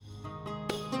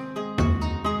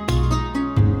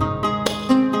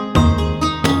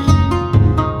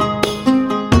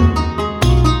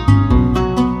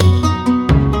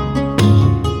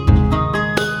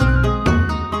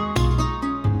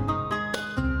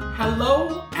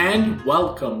Hello and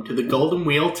welcome to the Golden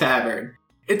Wheel Tavern.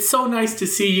 It's so nice to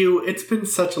see you. It's been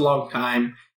such a long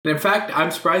time. And in fact,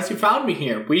 I'm surprised you found me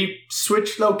here. We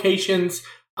switched locations.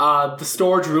 The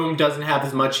storage room doesn't have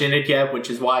as much in it yet,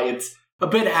 which is why it's a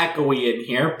bit echoey in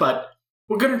here. But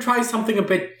we're going to try something a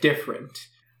bit different.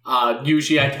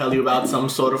 Usually I tell you about some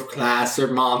sort of class or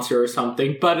monster or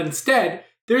something. But instead,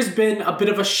 there's been a bit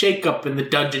of a shakeup in the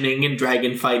dungeoning and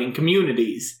dragon fighting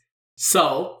communities.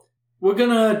 So we're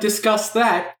gonna discuss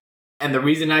that, and the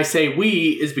reason I say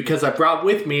we is because I brought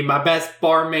with me my best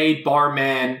barmaid,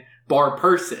 barman, bar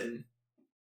person.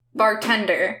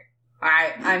 Bartender.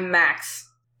 Alright, I'm Max.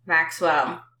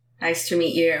 Maxwell. Nice to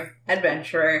meet you.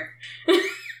 Adventurer.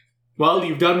 Well,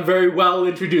 you've done very well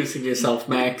introducing yourself,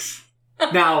 Max.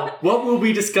 Now, what we'll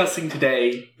be discussing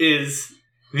today is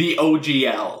the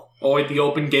OGL, or the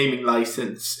Open Gaming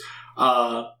License.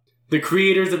 The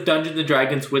creators of Dungeons &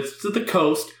 Dragons Wizards of the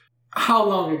Coast. How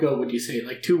long ago would you say?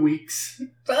 Like 2 weeks?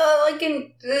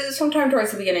 Sometime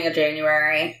towards the beginning of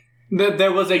January.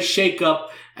 There was a shakeup,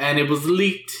 and it was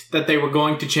leaked that they were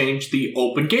going to change the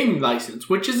Open Gaming License,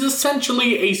 which is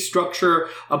essentially a structure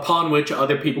upon which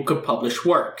other people could publish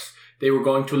works. They were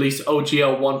going to release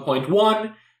OGL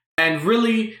 1.1, and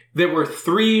really, there were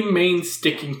three main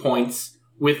sticking points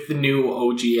with the new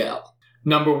OGL.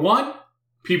 Number one,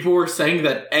 people were saying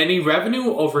that any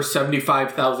revenue over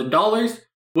 $75,000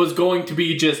 was going to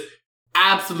be just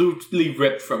absolutely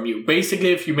ripped from you.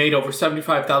 Basically, if you made over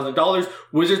 $75,000,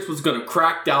 Wizards was going to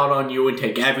crack down on you and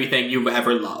take everything you've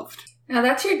ever loved. Now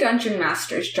that's your Dungeon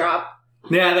Master's job.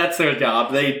 Yeah, that's their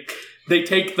job. They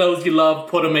take those you love,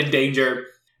 put them in danger,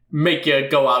 make you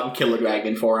go out and kill a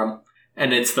dragon for them.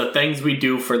 And it's the things we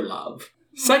do for love.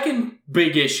 Second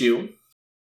big issue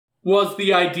was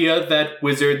the idea that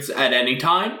Wizards at any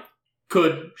time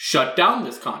could shut down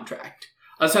this contract.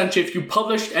 Essentially, if you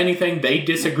published anything they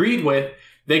disagreed with,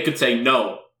 they could say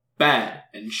no, bad,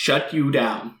 and shut you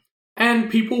down. And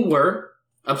people were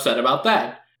upset about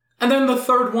that. And then the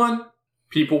third one,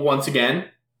 people once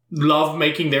again love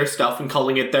making their stuff and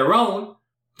calling it their own.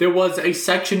 There was a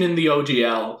section in the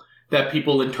OGL that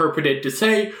people interpreted to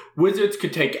say Wizards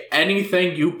could take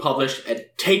anything you published and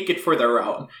take it for their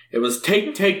own. It was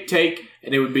take,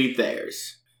 and it would be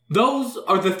theirs. Those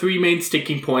are the three main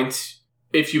sticking points,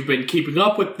 if you've been keeping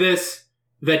up with this,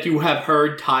 that you have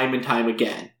heard time and time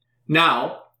again.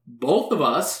 Now, both of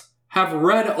us have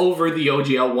read over the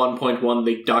OGL 1.1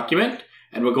 leaked document,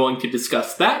 and we're going to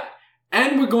discuss that,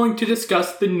 and we're going to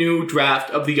discuss the new draft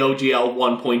of the OGL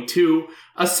 1.2,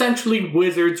 essentially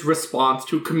Wizards' response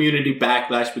to community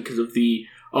backlash because of the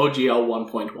OGL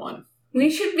 1.1.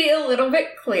 We should be a little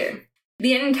bit clear.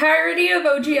 The entirety of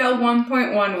OGL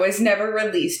 1.1 was never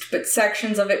released, but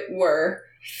sections of it were,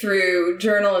 through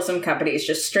journalism companies,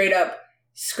 just straight up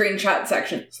screenshot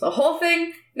sections. The whole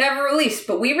thing never released,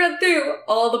 but we read through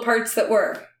all the parts that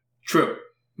were. True.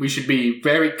 We should be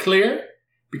very clear,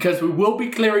 because we will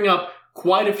be clearing up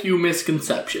quite a few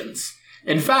misconceptions.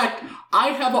 In fact, I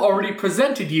have already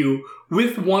presented you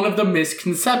with one of the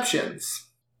misconceptions.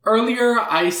 Earlier,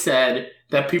 I said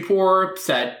that people were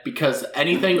upset because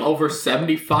anything over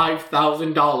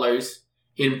 $75,000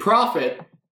 in profit,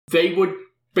 they would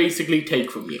basically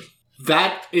take from you.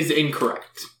 That is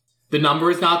incorrect. The number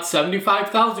is not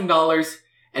 $75,000,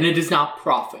 and it is not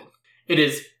profit. It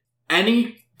is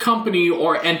any company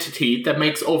or entity that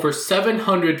makes over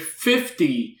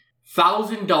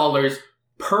 $750,000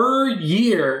 per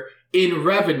year in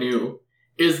revenue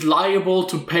is liable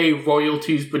to pay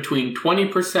royalties between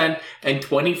 20% and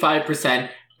 25%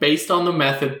 based on the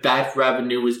method that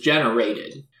revenue is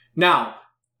generated. Now,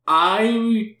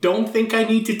 I don't think I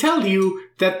need to tell you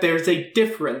that there's a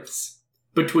difference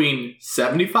between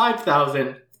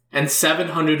 $75,000 and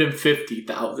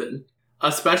 $750,000,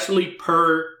 especially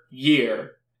per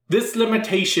year. This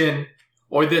limitation,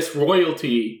 or this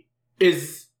royalty,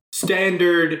 is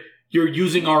standard. You're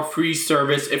using our free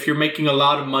service. If you're making a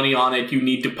lot of money on it, you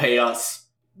need to pay us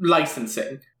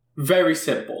licensing. Very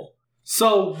simple.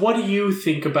 So, what do you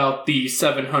think about the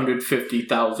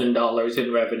 $750,000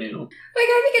 in revenue?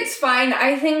 I think it's fine.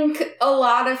 I think a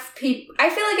lot of people...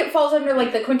 I feel like it falls under,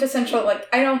 the quintessential...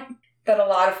 I don't... that a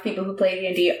lot of people who play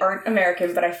D&D aren't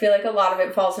American, but I feel like a lot of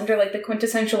it falls under, the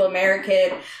quintessential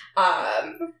American...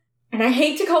 and I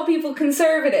hate to call people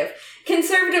conservative.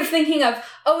 Conservative thinking of,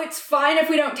 oh, it's fine if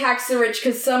we don't tax the rich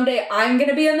because someday I'm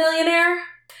going to be a millionaire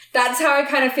That's how I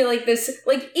kind of feel like this,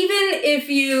 like, even if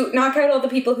you knock out all the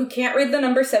people who can't read the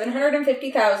number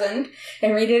 750,000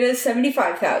 and read it as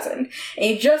 75,000, and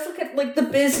you just look at, like,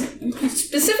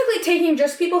 specifically taking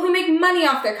just people who make money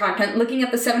off their content, looking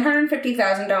at the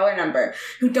 $750,000 number,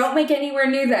 who don't make anywhere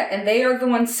near that, and they are the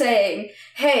ones saying,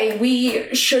 hey,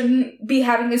 we shouldn't be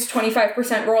having this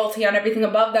 25% royalty on everything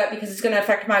above that because it's going to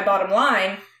affect my bottom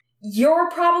line, you're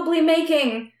probably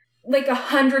making, like,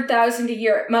 100,000 a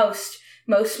year at most.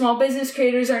 Most small business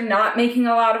creators are not making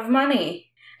a lot of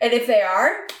money. And if they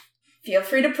are, feel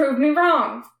free to prove me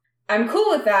wrong. I'm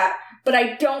cool with that, but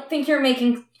I don't think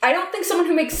someone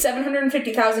who makes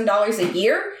 $750,000 a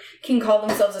year can call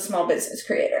themselves a small business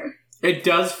creator. It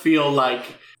does feel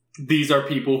like these are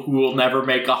people who will never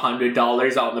make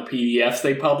 $100 on the PDFs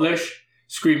they publish,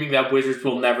 screaming that Wizards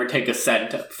will never take a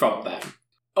cent from them.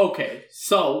 Okay,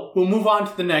 so we'll move on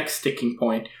to the next sticking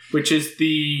point, which is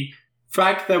the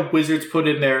fact that Wizards put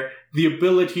in there the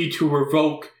ability to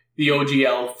revoke the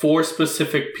OGL for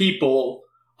specific people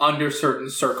under certain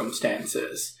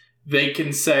circumstances. They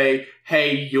can say,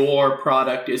 hey, your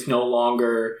product is no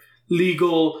longer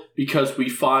legal because we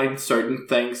find certain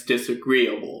things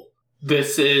disagreeable.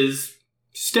 This is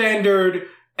standard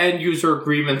end-user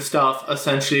agreement stuff.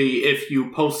 Essentially, if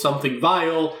you post something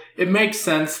vile, it makes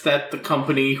sense that the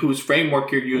company whose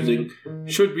framework you're using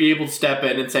should be able to step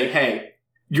in and say, hey,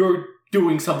 you're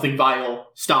doing something vile,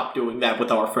 stop doing that with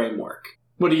our framework.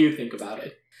 What do you think about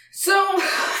it? So,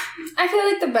 I feel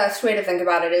like the best way to think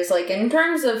about it is, like, in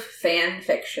terms of fan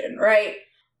fiction, right?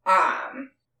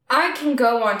 I can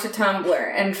go onto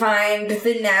Tumblr and find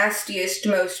the nastiest,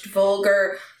 most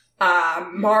vulgar,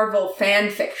 Marvel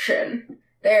fan fiction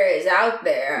there is out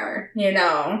there, you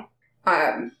know.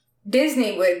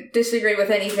 Disney would disagree with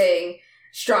anything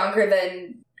stronger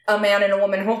than a man and a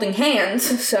woman holding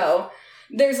hands, so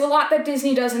there's a lot that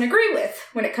Disney doesn't agree with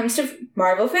when it comes to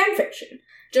Marvel fanfiction.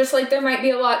 Just like there might be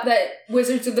a lot that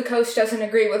Wizards of the Coast doesn't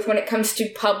agree with when it comes to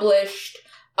published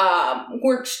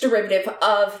works derivative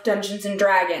of Dungeons &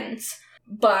 Dragons.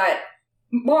 But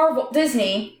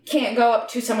Disney can't go up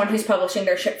to someone who's publishing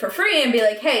their shit for free and be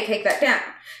like, hey, take that down.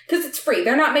 Because it's free.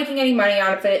 They're not making any money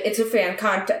out of it. It's a fan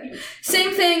content.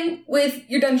 Same thing with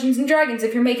your Dungeons & Dragons.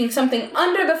 If you're making something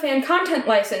under the fan content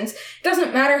license, it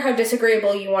doesn't matter how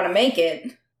disagreeable you want to make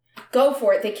it. Go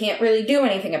for it. They can't really do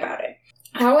anything about it.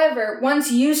 However, once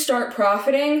you start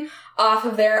profiting off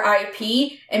of their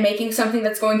IP and making something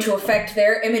that's going to affect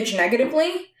their image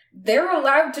negatively, they're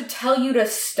allowed to tell you to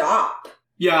stop.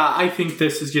 Yeah, I think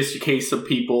this is just a case of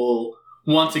people,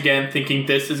 once again, thinking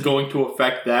this is going to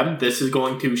affect them, this is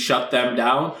going to shut them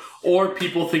down, or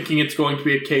people thinking it's going to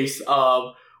be a case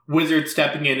of Wizards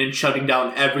stepping in and shutting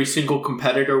down every single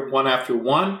competitor one after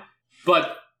one,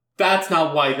 but that's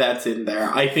not why that's in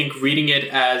there. I think reading it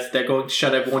as they're going to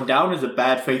shut everyone down is a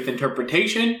bad faith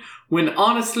interpretation, when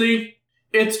honestly,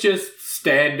 it's just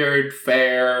standard,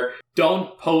 fair,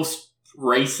 don't post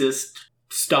racist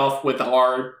stuff with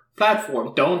our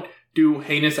platform. Don't do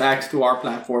heinous acts to our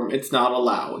platform. It's not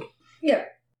allowed. Yeah.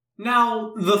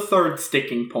 Now, the third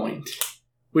sticking point,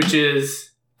 which is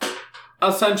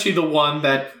essentially the one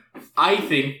that I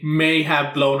think may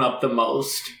have blown up the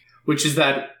most, which is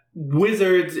that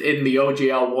Wizards in the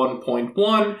OGL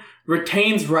 1.1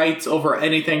 retains rights over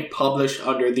anything published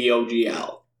under the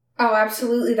OGL. Oh,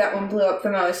 absolutely, that one blew up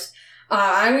the most.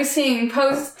 I was seeing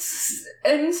posts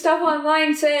and stuff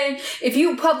online saying, if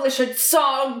you publish a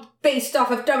song based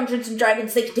off of Dungeons &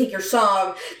 Dragons, they can take your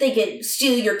song, they can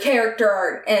steal your character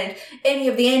art, and any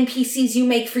of the NPCs you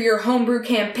make for your homebrew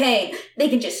campaign, they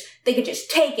can just take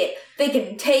it. They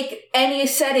can take any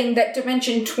setting that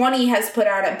Dimension 20 has put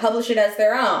out and publish it as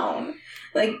their own.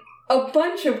 Like, a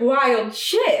bunch of wild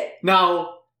shit.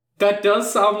 Now, that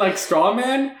does sound like straw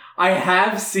man. I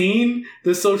have seen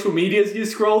the social medias you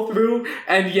scroll through,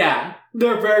 and yeah,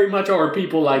 there very much are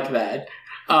people like that.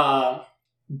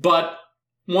 But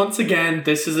once again,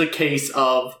 this is a case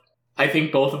of, I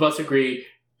think both of us agree,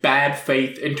 bad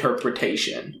faith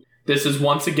interpretation. This is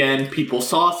once again, people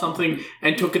saw something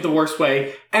and took it the worst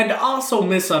way, and also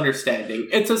misunderstanding.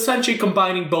 It's essentially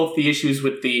combining both the issues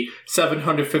with the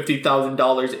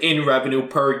 $750,000 in revenue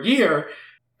per year,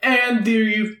 and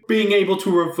the being able to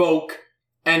revoke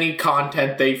any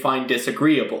content they find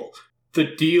disagreeable.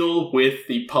 The deal with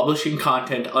the publishing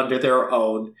content under their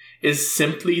own is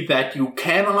simply that you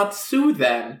cannot sue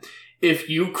them if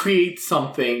you create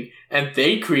something and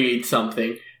they create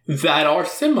something that are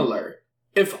similar.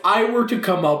 If I were to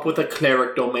come up with a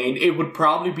cleric domain, it would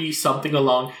probably be something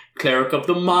along Cleric of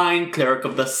the mind, cleric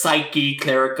of the psyche,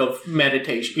 cleric of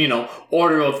meditation,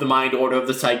 order of the mind, order of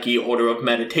the psyche, order of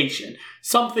meditation.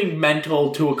 Something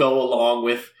mental to go along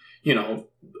with,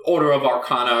 order of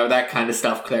arcana or that kind of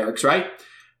stuff, clerics, right?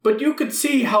 But you could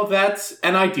see how that's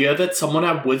an idea that someone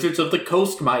at Wizards of the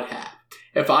Coast might have.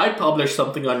 If I publish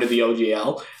something under the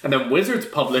OGL, and then Wizards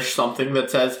publish something that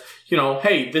says,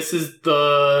 hey, this is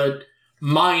the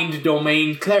mind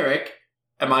domain cleric,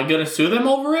 am I going to sue them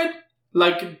over it?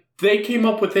 Like, they came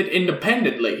up with it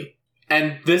independently,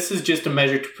 and this is just a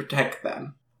measure to protect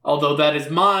them. Although that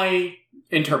is my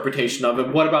interpretation of it.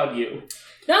 What about you?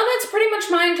 No, that's pretty much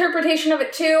my interpretation of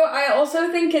it too. I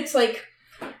also think it's like,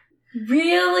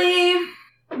 really,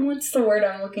 what's the word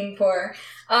I'm looking for?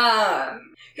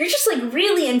 You're just like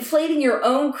really inflating your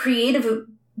own creative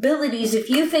abilities if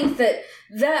you think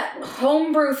that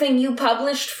homebrew thing you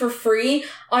published for free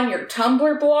on your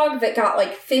Tumblr blog that got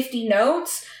like 50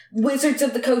 notes, Wizards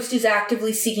of the Coast is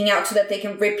actively seeking out so that they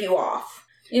can rip you off.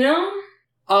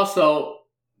 Also,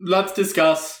 let's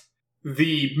discuss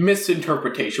the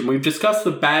misinterpretation. We've discussed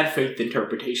the bad faith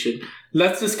interpretation.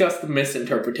 Let's discuss the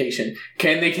misinterpretation.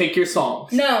 Can they take your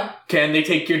songs? No. Can they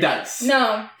take your dice?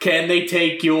 No. Can they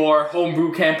take your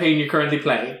homebrew campaign you're currently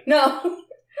playing? No.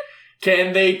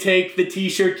 Can they take the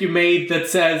t-shirt you made that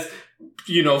says,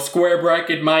 square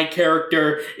bracket, my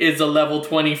character is a level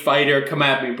 20 fighter, come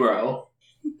at me, bro?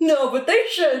 No, but they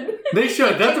should. They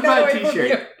should. That's a bad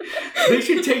t-shirt. They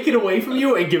should take it away from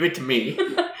you and give it to me.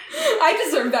 I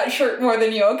deserve that shirt more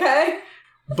than you, okay?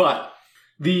 But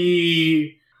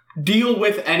the deal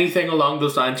with anything along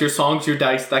those lines, your songs, your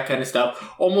dice, that kind of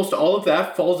stuff, almost all of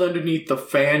that falls underneath the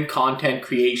fan content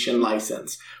creation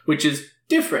license, which is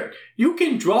different. You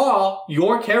can draw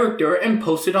your character and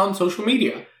post it on social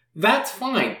media. That's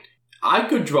fine. I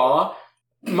could draw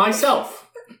myself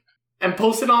and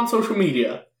post it on social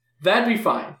media. That'd be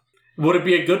fine. Would it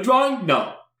be a good drawing?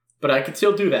 No. But I could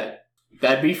still do that.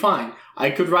 That'd be fine. I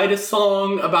could write a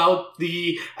song about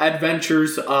the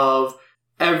adventures of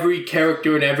every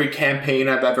character in every campaign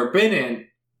I've ever been in.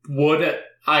 Would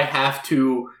I have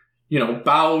to,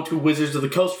 bow to Wizards of the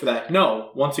Coast for that?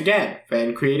 No. Once again,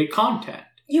 fan-created content.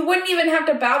 You wouldn't even have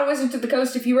to bow to Wizards of the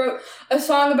Coast if you wrote a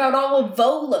song about all of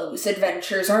Volo's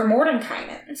adventures or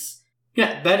Mordenkainen's.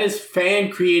 Yeah, that is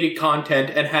fan-created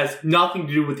content and has nothing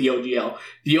to do with the OGL.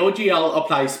 The OGL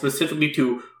applies specifically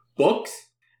to books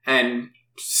and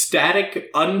static,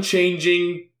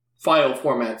 unchanging file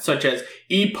formats, such as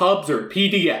EPUBs or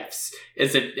PDFs.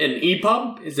 Is it an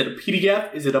EPUB? Is it a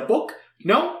PDF? Is it a book?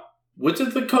 No.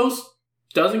 Wizards of the Coast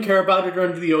doesn't care about it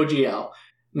under the OGL.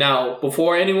 Now,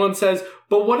 before anyone says,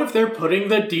 but what if they're putting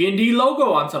the D&D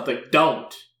logo on something?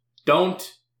 Don't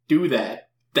do that.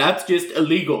 That's just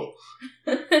illegal.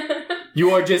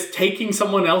 You are just taking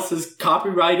someone else's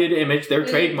copyrighted image, their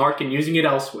trademark, and using it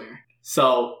elsewhere.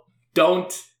 So,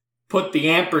 don't put the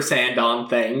ampersand on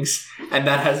things, and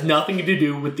that has nothing to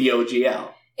do with the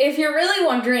OGL. If you're really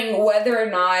wondering whether or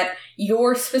not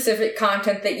your specific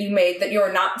content that you made that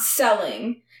you're not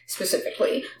selling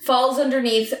specifically falls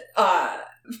underneath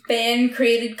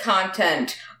fan-created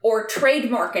content or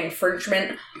trademark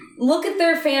infringement, look at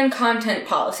their fan content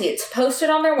policy. It's posted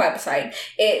on their website.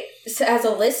 It has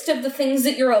a list of the things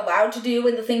that you're allowed to do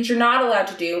and the things you're not allowed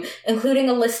to do, including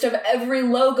a list of every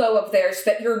logo of theirs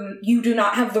that you do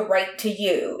not have the right to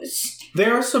use. They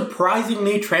are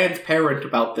surprisingly transparent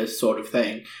about this sort of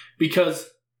thing, because,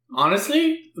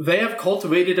 honestly, they have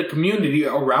cultivated a community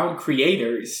around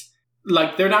creators.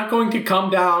 Like, they're not going to come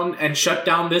down and shut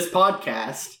down this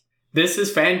podcast. This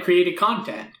is fan-created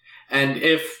content. And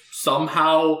if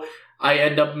somehow I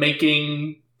end up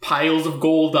making piles of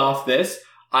gold off this,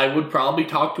 I would probably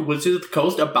talk to Wizards of the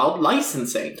Coast about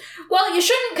licensing. Well, you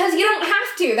shouldn't, because you don't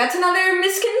have to. That's another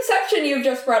misconception you've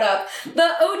just brought up.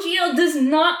 The OGL does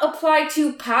not apply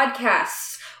to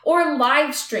podcasts or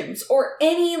live streams or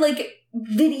any,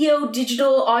 video,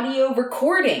 digital, audio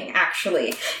recording,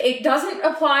 actually. It doesn't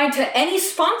apply to any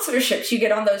sponsorships you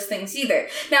get on those things either.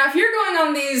 Now, if you're going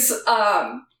on these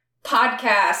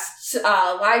podcasts,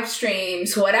 live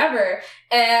streams, whatever,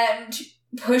 and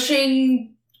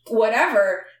pushing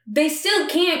whatever, they still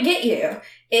can't get you.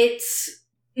 It's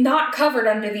not covered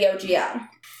under the OGL.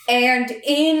 And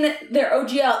in their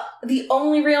OGL, the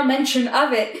only real mention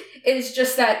of it is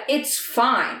just that it's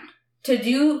fine to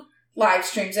do live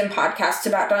streams and podcasts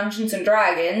about Dungeons and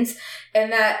Dragons,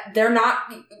 and that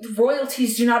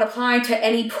royalties do not apply to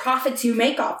any profits you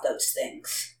make off those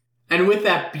things. And with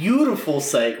that beautiful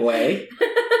segue,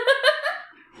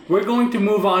 we're going to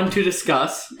move on to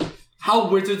discuss how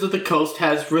Wizards of the Coast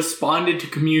has responded to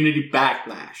community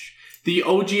backlash, the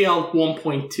OGL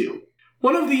 1.2.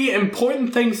 One of the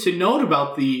important things to note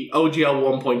about the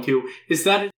OGL 1.2 is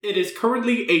that it is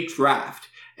currently a draft,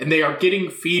 and they are getting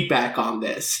feedback on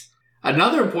this.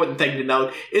 Another important thing to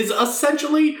note is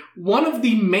essentially one of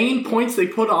the main points they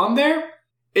put on there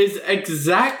is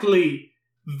exactly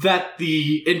that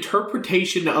the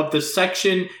interpretation of the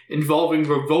section involving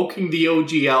revoking the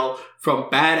OGL from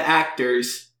bad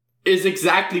actors is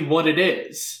exactly what it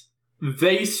is.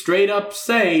 They straight up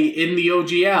say in the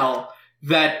OGL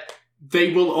that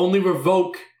they will only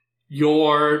revoke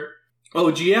your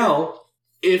OGL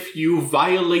if you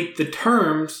violate the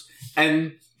terms,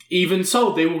 and even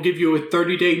so, they will give you a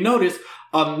 30-day notice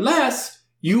unless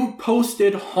you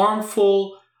posted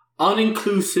harmful,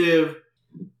 uninclusive,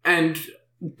 and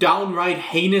downright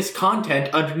heinous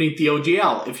content underneath the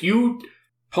OGL. If you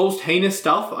post heinous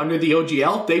stuff under the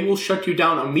OGL, they will shut you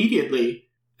down immediately.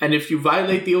 And if you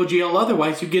violate the OGL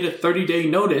otherwise, you get a 30-day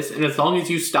notice, and as long as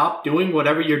you stop doing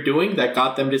whatever you're doing that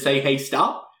got them to say, hey,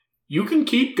 stop, you can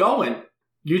keep going.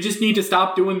 You just need to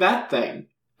stop doing that thing.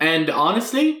 And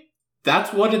honestly,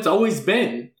 that's what it's always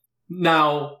been.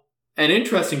 Now, an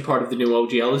interesting part of the new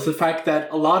OGL is the fact that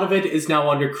a lot of it is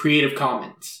now under Creative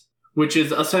Commons, which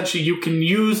is essentially you can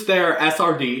use their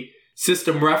SRD,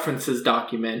 System References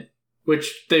document,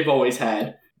 which they've always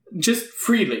had, just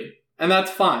freely, and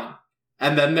that's fine.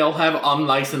 And then they'll have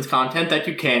unlicensed content that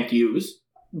you can't use,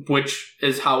 which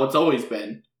is how it's always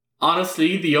been.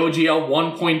 Honestly, the OGL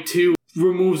 1.2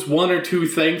 removes one or two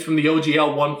things from the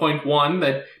OGL 1.1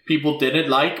 that people didn't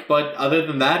like, but other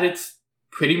than that, it's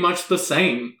pretty much the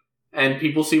same. And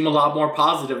people seem a lot more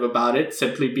positive about it,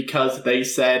 simply because they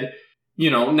said,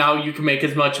 now you can make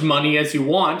as much money as you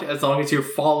want as long as you're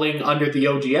falling under the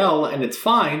OGL, and it's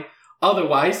fine.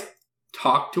 Otherwise,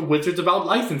 talk to Wizards about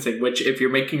licensing, which if you're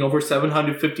making over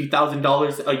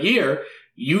 $750,000 a year,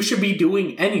 you should be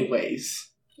doing anyways.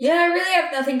 Yeah, I really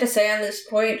have nothing to say on this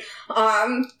point.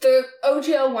 The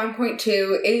OGL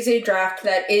 1.2 is a draft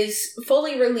that is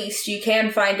fully released. You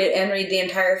can find it and read the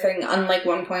entire thing, unlike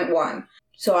 1.1.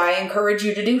 So I encourage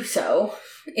you to do so,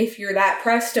 if you're that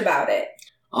pressed about it.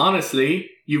 Honestly,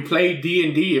 you play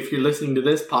D&D if you're listening to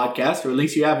this podcast, or at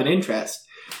least you have an interest.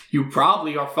 You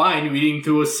probably are fine reading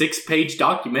through a 6-page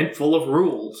document full of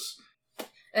rules.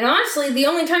 And honestly, the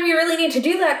only time you really need to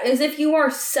do that is if you are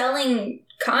selling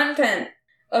content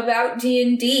about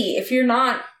D&D. If you're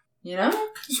not,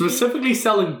 Specifically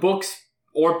selling books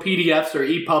or PDFs or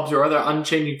EPUBs or other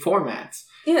unchanging formats.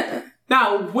 Yeah.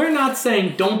 Now, we're not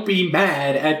saying don't be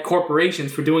mad at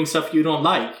corporations for doing stuff you don't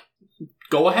like.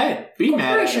 Go ahead. Be mad at them.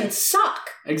 Corporations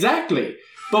suck. Exactly.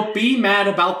 But be mad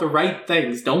about the right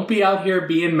things. Don't be out here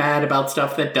being mad about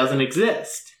stuff that doesn't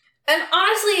exist. And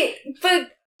honestly, the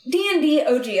D&D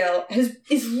OGL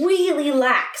is really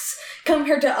lax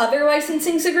compared to other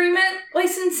licensing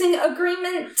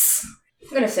agreements. I'm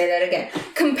going to say that again.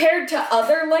 Compared to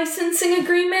other licensing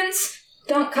agreements,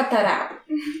 don't cut that out.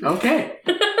 Okay.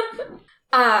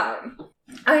 I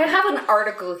have an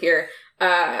article here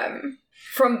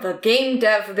from the Game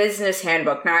Dev Business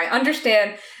Handbook. Now, I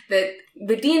understand that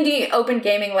the D&D Open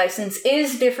Gaming license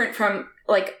is different from,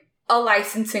 a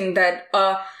licensing that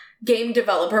a game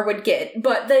developer would get,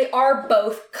 but they are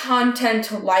both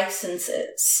content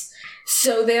licenses.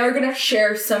 So they are going to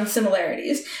share some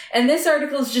similarities. And this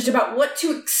article is just about what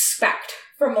to expect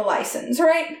from a license,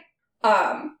 right?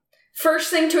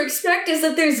 First thing to expect is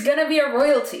that there's going to be a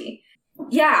royalty.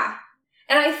 Yeah.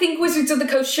 And I think Wizards of the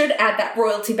Coast should add that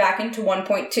royalty back into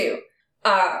 1.2.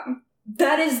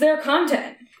 That is their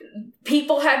content.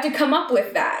 People had to come up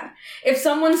with that. If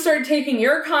someone started taking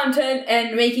your content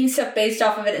and making stuff based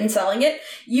off of it and selling it,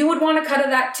 you would want a cut of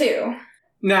that too.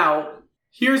 Now,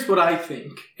 here's what I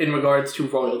think in regards to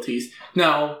royalties.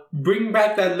 Now, bring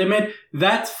back that limit,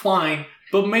 that's fine,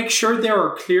 but make sure there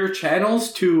are clear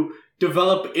channels to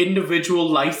develop individual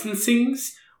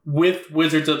licensings with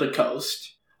Wizards of the Coast.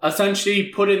 Essentially,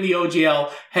 put in the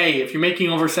OGL, hey, if you're making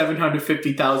over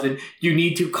 $750,000, you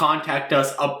need to contact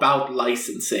us about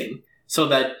licensing so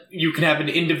that you can have an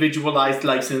individualized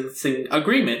licensing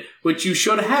agreement, which you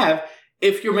should have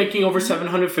if you're making over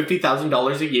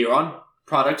 $750,000 a year on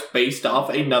products based off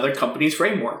another company's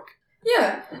framework.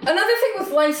 Yeah. Another thing with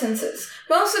licenses.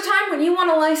 Most of the time when you want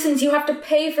a license, you have to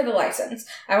pay for the license.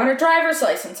 I want a driver's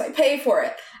license. I pay for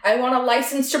it. I want a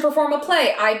license to perform a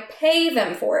play. I pay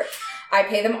them for it. I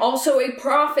pay them also a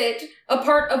profit, a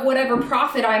part of whatever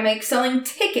profit I make selling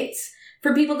tickets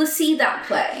for people to see that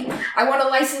play. I want a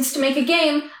license to make a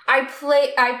game.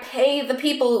 I pay the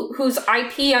people whose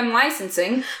IP I'm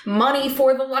licensing money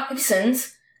for the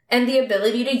license and the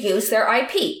ability to use their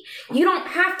IP. You don't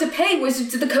have to pay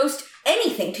Wizards of the Coast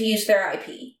anything to use their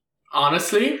IP.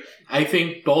 Honestly, I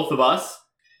think both of us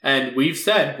And we've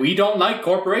said we don't like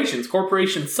corporations.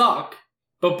 Corporations suck.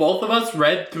 But both of us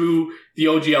read through the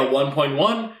OGL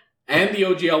 1.1 and the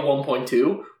OGL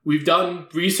 1.2. We've done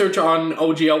research on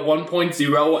OGL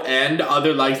 1.0 and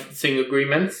other licensing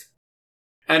agreements.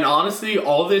 And honestly,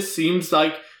 all this seems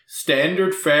like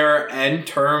standard fare end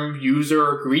term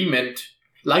user agreement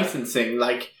licensing.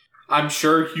 Like, I'm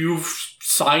sure you've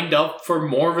signed up for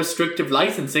more restrictive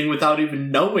licensing without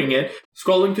even knowing it.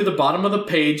 Scrolling to the bottom of the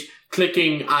page,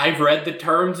 clicking I've read the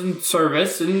terms and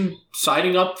service, and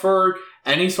signing up for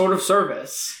any sort of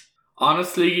service.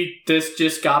 Honestly, this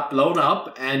just got blown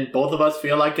up, and both of us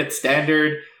feel like it's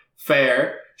standard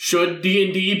fare. Should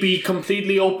D&D be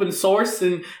completely open source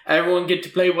and everyone get to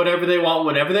play whatever they want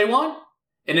whenever they want?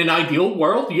 In an ideal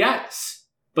world, yes.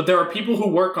 But there are people who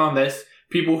work on this,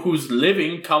 people whose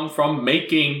living come from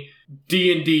making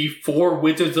D&D for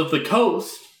Wizards of the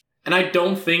Coast, and I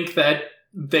don't think that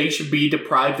they should be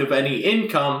deprived of any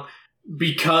income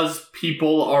because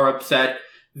people are upset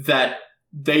that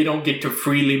they don't get to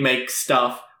freely make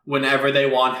stuff whenever they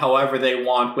want, however they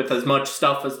want, with as much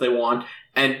stuff as they want,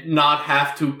 and not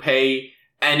have to pay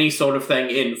any sort of thing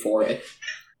in for it.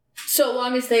 So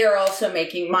long as they are also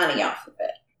making money off of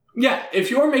it. Yeah,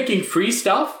 if you're making free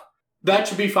stuff, that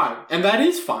should be fine. And that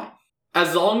is fine.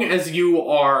 As long as you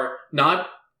are not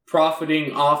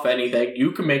profiting off anything,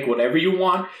 you can make whatever you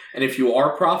want. And if you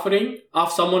are profiting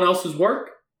off someone else's work,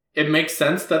 it makes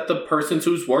sense that the persons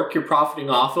whose work you're profiting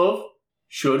off of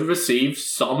should receive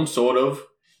some sort of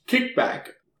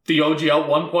kickback. The OGL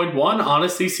 1.1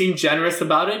 honestly seemed generous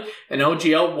about it, and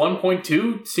OGL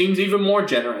 1.2 seems even more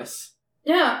generous.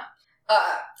 Yeah.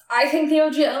 I think the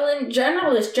OGL in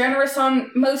general is generous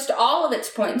on most all of its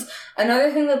points.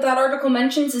 Another thing that article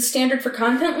mentions is standard for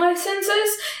content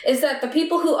licenses, is that the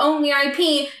people who own the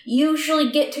IP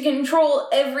usually get to control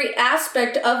every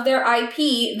aspect of their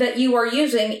IP that you are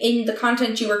using in the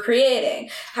content you are creating.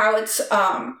 How it's,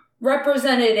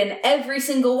 represented in every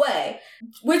single way.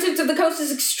 Wizards of the Coast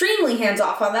is extremely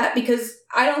hands-off on that because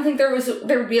I don't think there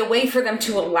would be a way for them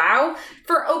to allow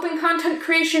for open content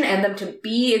creation and them to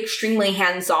be extremely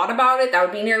hands-on about it. That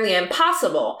would be nearly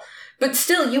impossible. But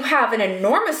still, you have an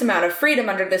enormous amount of freedom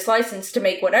under this license to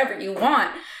make whatever you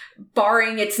want,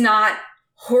 barring it's not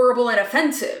horrible and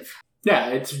offensive. Yeah,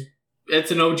 it's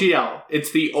an OGL.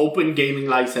 It's the open gaming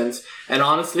license. And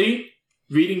honestly,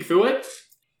 reading through it,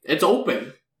 it's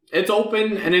open. It's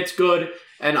open and it's good,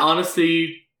 and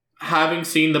honestly, having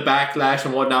seen the backlash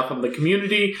and whatnot from the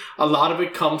community, a lot of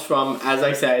it comes from, as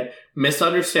I said,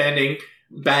 misunderstanding,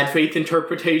 bad faith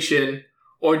interpretation,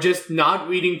 or just not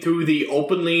reading through the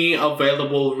openly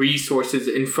available resources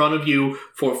in front of you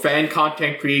for fan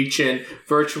content creation,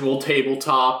 virtual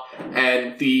tabletop,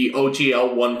 and the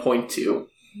OGL 1.2.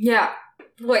 Yeah,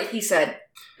 what he said.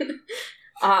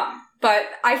 But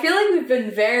I feel like we've been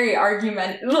very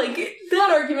not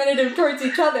argumentative towards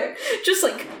each other, just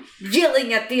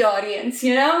yelling at the audience,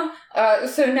 you know?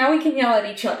 So now we can yell at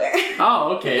each other.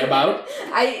 Oh, okay, about?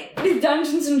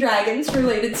 Dungeons and Dragons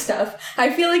related stuff.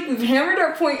 I feel like we've hammered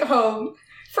our point home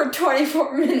for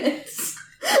 24 minutes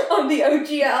on the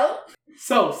OGL.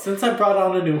 So, since I brought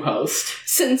on a new host.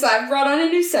 Since I've brought on a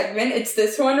new segment, it's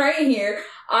this one right here.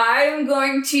 I'm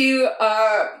going to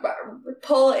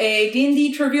pull a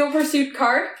D&D Trivial Pursuit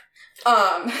card.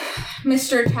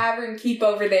 Mr. Tavern Keep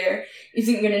over there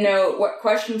isn't going to know what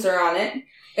questions are on it,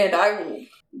 and I will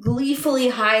gleefully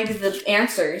hide the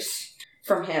answers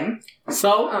from him.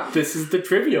 So, this is the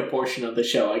trivia portion of the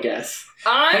show, I guess.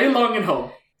 Play along at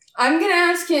home. I'm going to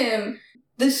ask him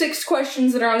the 6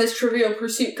 questions that are on this Trivial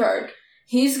Pursuit card.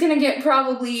 He's going to get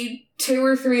probably 2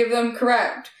 or 3 of them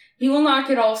correct. He will not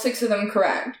get all 6 of them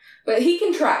correct, but he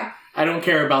can try. I don't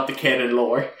care about the canon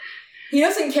lore. He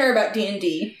doesn't care about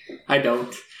D&D. I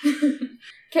don't.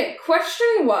 Okay,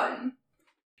 question 1.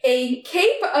 A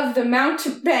Cape of the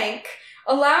Mountebank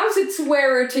allows its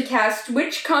wearer to cast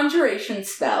which conjuration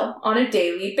spell on a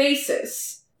daily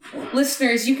basis?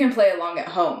 Listeners, you can play along at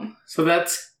home. So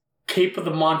that's Cape of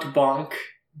the Mountebank.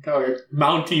 Or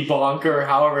Mounty Bonk, or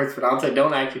however it's pronounced. I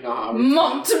don't actually know how.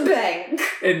 Mountebank!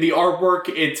 In the artwork,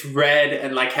 it's red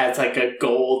and has a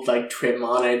gold trim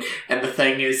on it. And the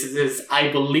thing is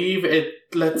I believe it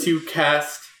lets you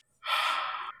cast.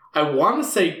 I want to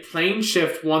say plane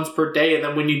shift once per day, and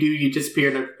then when you do, you disappear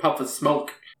in a puff of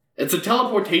smoke. It's a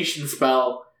teleportation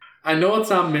spell. I know it's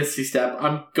not Misty Step.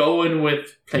 I'm going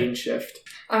with plane shift.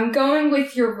 I'm going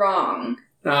with you're wrong.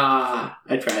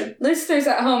 I tried. Listeners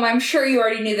at home, I'm sure you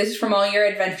already knew this from all your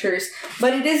adventures,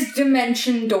 but it is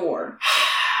Dimension Door.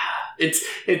 It's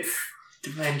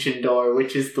Dimension Door,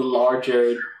 which is the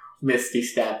larger Misty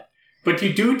Step. But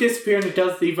you do disappear and it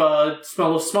does leave a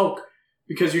smell of smoke.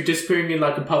 because you're disappearing in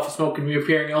like a puff of smoke and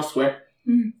reappearing elsewhere.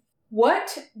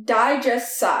 What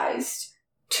digest-sized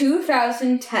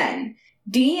 2010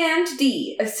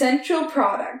 D&D Essential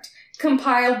Product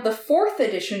compiled the 4th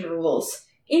edition rules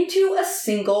into a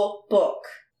single book?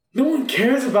 No one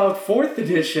cares about 4th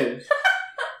edition.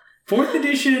 4th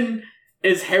edition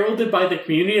is heralded by the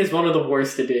community as one of the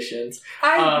worst editions.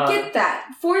 I get that.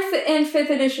 4th and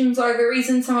 5th editions are the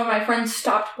reason some of my friends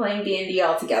stopped playing D&D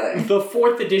altogether. The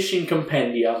 4th edition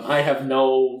compendium. I have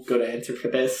no good answer for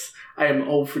this. I am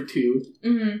 0 for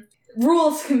 2.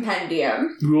 Rules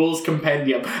compendium. Rules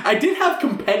compendium. I did have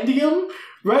compendium,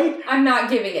 right? I'm not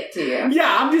giving it to you.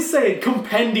 Yeah, I'm just saying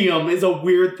compendium is a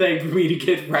weird thing for me to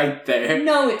get right there.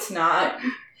 No, it's not.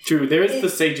 True, there is the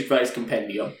Sage Advice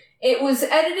compendium. It was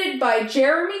edited by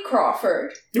Jeremy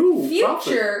Crawford, future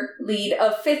Crawford. lead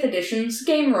of 5th edition's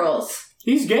game rules.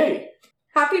 He's gay.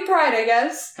 Happy Pride, I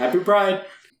guess. Happy Pride.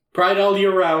 Pride all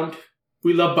year round.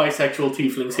 We love bisexual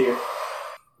tieflings here.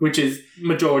 Which is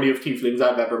majority of tieflings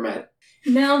I've ever met.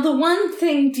 Now, the one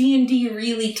thing D&D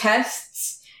really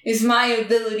tests is my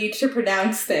ability to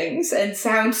pronounce things and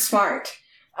sound smart.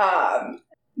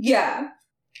 Yeah.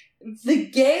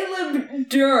 The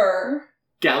Galabdur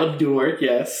Galabdur,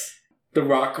 yes. The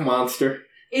rock monster.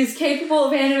 is capable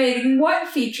of animating what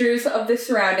features of the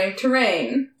surrounding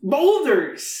terrain?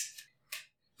 Boulders!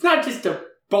 It's not just a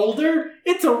boulder,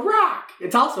 it's a rock.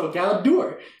 It's also a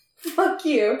Galabdur. Fuck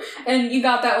you. And you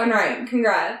got that one right.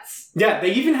 Congrats. Yeah,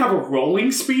 they even have a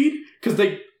rolling speed, because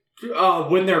they,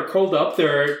 when they're curled up,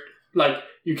 they're, like,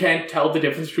 you can't tell the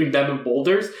difference between them and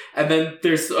boulders, and then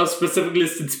there's a specific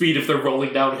listed speed if they're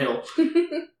rolling downhill.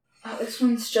 Oh, this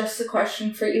one's just a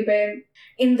question for you, babe.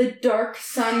 In the Dark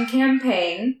Sun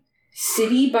campaign,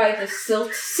 City by the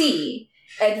Silt Sea,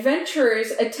 adventurers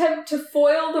attempt to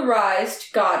foil the rise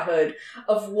to godhood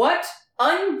of what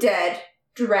undead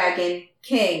dragon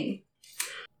king?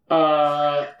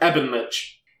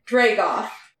 Ebonlich. Dragoth.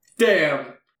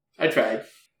 Damn. I tried.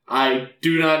 I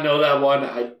do not know that one.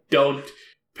 I don't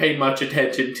pay much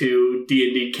attention to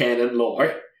D&D canon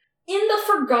lore. In the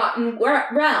Forgotten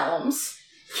Realms,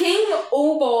 King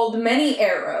Obald Many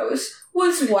Arrows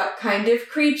was what kind of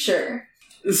creature?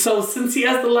 So, since he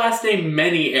has the last name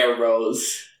Many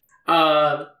Arrows,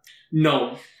 no.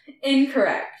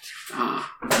 Incorrect.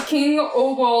 Ah. King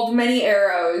Obald Many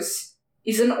Arrows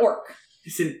is an orc.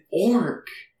 It's an orc.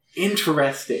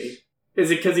 Interesting.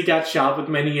 Is it because he got shot with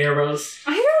many arrows?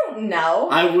 I don't know.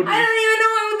 I don't even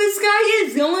know who this guy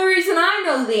is. The only reason I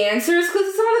know the answer is because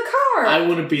it's on the card. I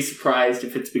wouldn't be surprised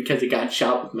if it's because he got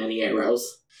shot with many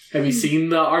arrows. Have you seen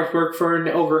the artwork for an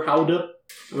Ogre Howdah?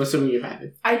 I'm assuming you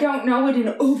haven't. I don't know what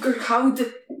an Ogre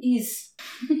Howdah is.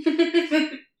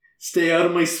 Stay out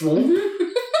of my swamp.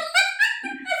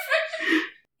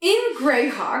 In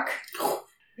Greyhawk,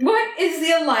 what is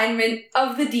the alignment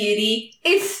of the deity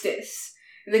Istis,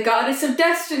 the goddess of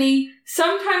destiny,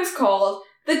 sometimes called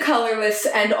the colorless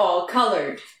and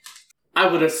all-colored? I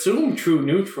would assume true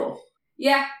neutral.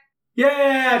 Yeah.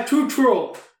 Yeah, true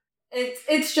troll.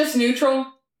 It's just neutral.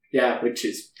 Yeah, which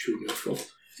is true neutral.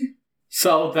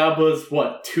 So that was,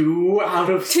 what, 2 out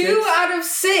of 6? 2 out of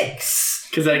 6!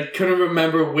 Because I couldn't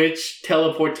remember which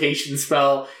teleportation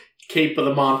spell Cape of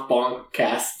the Mont Blanc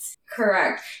casts.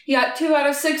 Correct. You got 2 out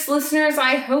of 6 listeners.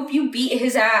 I hope you beat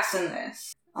his ass in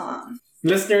this.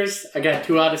 Listeners, I got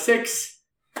 2 out of 6.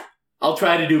 I'll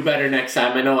try to do better next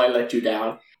time. I know I let you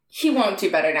down. He won't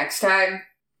do better next time.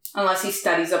 Unless he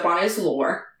studies up on his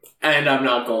lore. And I'm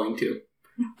not going to.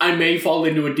 I may fall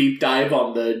into a deep dive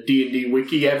on the D&D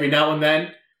wiki every now and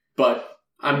then, but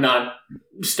I'm not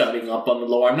studying up on the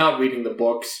lore. I'm not reading the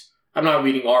books. I'm not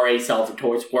reading R.A.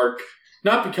 Salvatore's work.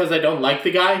 Not because I don't like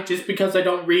the guy, just because I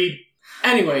don't read.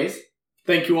 Anyways,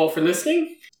 thank you all for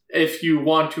listening. If you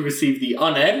want to receive the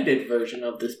unedited version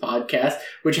of this podcast,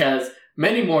 which has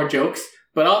many more jokes,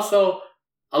 but also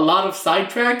a lot of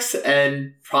sidetracks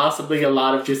and possibly a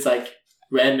lot of just like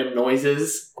random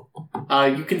noises,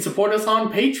 you can support us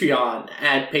on Patreon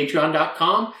at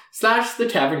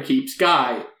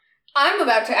patreon.com/thetavernkeepsguy. I'm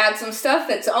about to add some stuff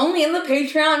that's only in the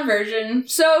Patreon version,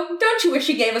 so don't you wish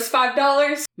you gave us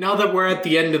 $5? Now that we're at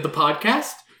the end of the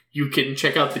podcast, you can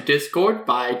check out the Discord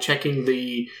by checking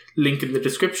the link in the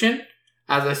description.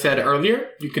 As I said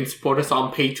earlier, you can support us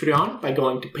on Patreon by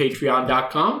going to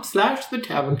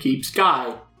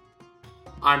patreon.com/thetavernkeepsguy.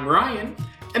 I'm Ryan,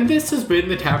 and this has been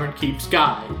The Tavern Keeps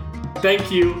Guy.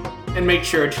 Thank you, and make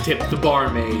sure to tip the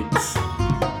barmaids.